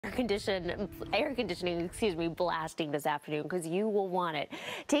Air conditioning, blasting this afternoon because you will want it.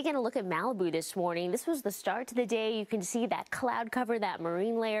 Taking a look at Malibu this morning, this was the start to the day. You can see that cloud cover, that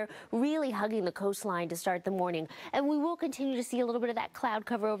marine layer really hugging the coastline to start the morning. And we will continue to see a little bit of that cloud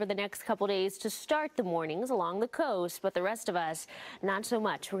cover over the next couple days to start the mornings along the coast, but the rest of us, not so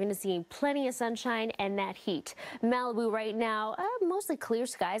much. We're going to see plenty of sunshine and that heat. Malibu right now, mostly clear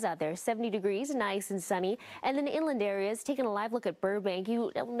skies out there, 70 degrees, nice and sunny. And then inland areas, taking a live look at Burbank,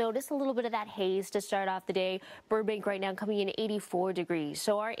 you notice a little bit of that haze to start off the day. Burbank right now coming in 84 degrees.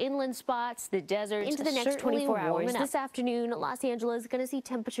 So our inland spots, the deserts, into the next 24 hours. This afternoon, Los Angeles is going to see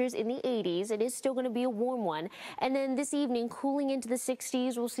temperatures in the 80s. It is still going to be a warm one. And then this evening, cooling into the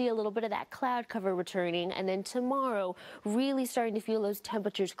 60s, we'll see a little bit of that cloud cover returning. And then tomorrow, really starting to feel those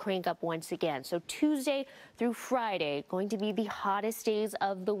temperatures crank up once again. So Tuesday through Friday, going to be the hottest days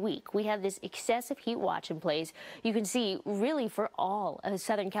of the week. We have this excessive heat watch in place. You can see really for all of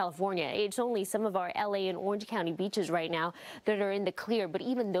Southern California. It's only some of our LA and Orange County beaches right now that are in the clear, but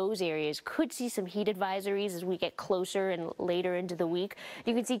even those areas could see some heat advisories as we get closer and later into the week.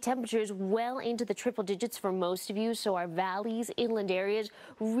 You can see temperatures well into the triple digits for most of you, so our valleys, inland areas,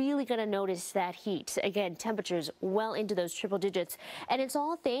 really going to notice that heat. Again, temperatures well into those triple digits, and it's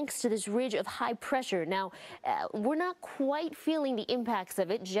all thanks to this ridge of high pressure. Now, we're not quite feeling the impacts of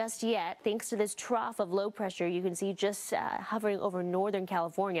it just yet, thanks to this trough of low pressure you can see just hovering over northern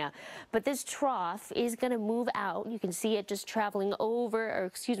California. But this trough is going to move out. You can see it just traveling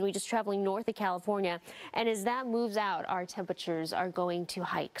just traveling north of California. And as that moves out, our temperatures are going to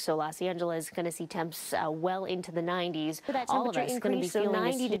hike. So Los Angeles is going to see temps well into the 90s. So that temperature is going to be feeling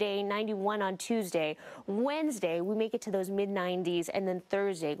 90 today, 91 on Tuesday. Wednesday, we make it to those mid-90s, and then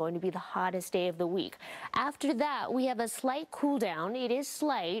Thursday going to be the hottest day of the week. After that, we have a slight cool down. It is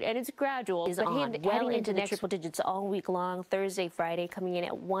slight and it's gradual. But heading into the triple digits all week long. Thursday, Friday coming in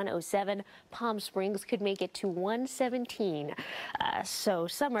at 107. Palm Springs could make it to 117. So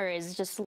summer is just